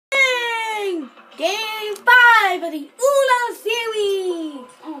Game 5 of the Uno series.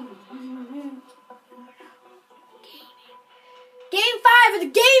 Game 5 of the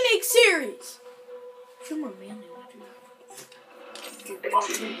gaming series. Come on, man. Team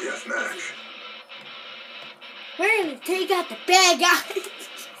deathmatch. We're gonna take out the bad guys.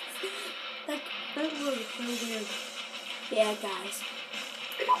 That was so weird. Bad guys.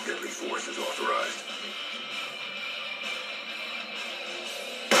 Deadly force is authorized.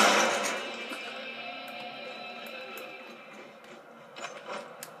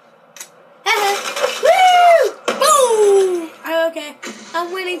 Woo! Boom! Okay, I'm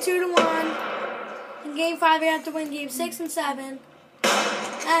winning 2-1. In game 5, I have to win game 6 and 7.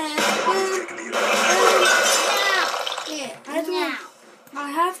 Yeah,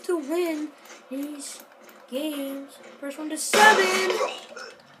 I have to win these games. First one to 7.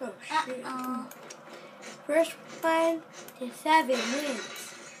 Oh shit. First one to 7 wins.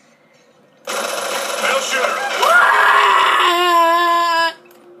 Fail shooter. What?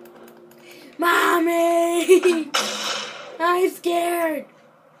 Mommy! I'm scared.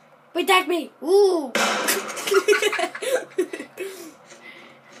 Protect me. Ooh.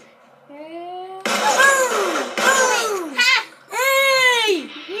 Hey!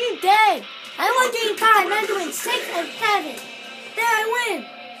 You dead. I won game 5. I'm doing 6 and 7. Then I win.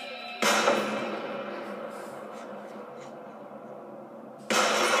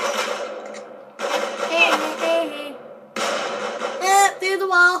 Hey. Through the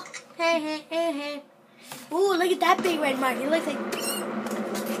wall. Hey. Ooh, look at that big red mark. It looks like...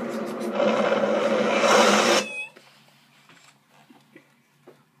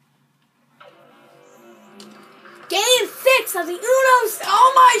 Game 6 of the Uno...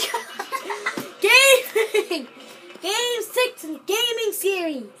 Oh my god! Game 6 in the gaming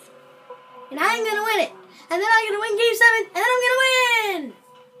series. And I'm going to win it. And then I'm going to win game 7. And then I'm going to win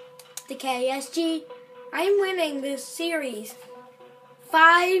the KSG. I'm winning this series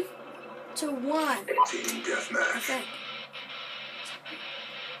 5-1. Team deathmatch. Okay.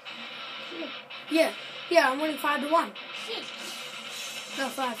 Yeah, I'm winning 5-1. 6. No,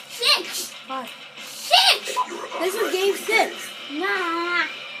 5. 6. 5. 6. This is game 6. Nah.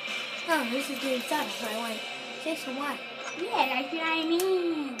 Oh, this is game 7, so I won 6-1. Yeah, that's what I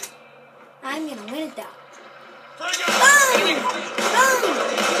mean. I'm gonna win it though. Boom!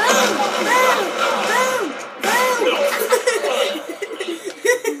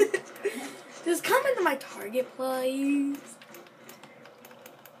 Just come into my target, please.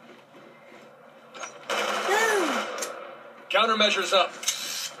 Countermeasures up.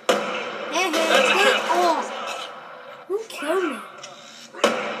 That's a kill. Oh. Who killed me?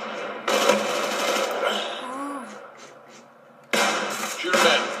 Shooter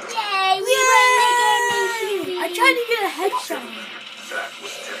dead. Yay, we Yay! won I tried to get a headshot. That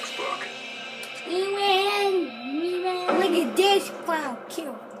was textbook. We win. Look at this clown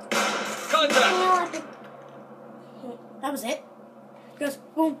kill. Contact. That was it. It goes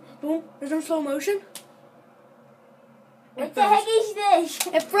boom, boom. There's no slow motion. What the heck is this?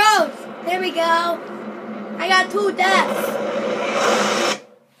 It froze. There we go. I got 2 deaths.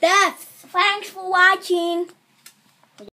 Deaths. Thanks for watching.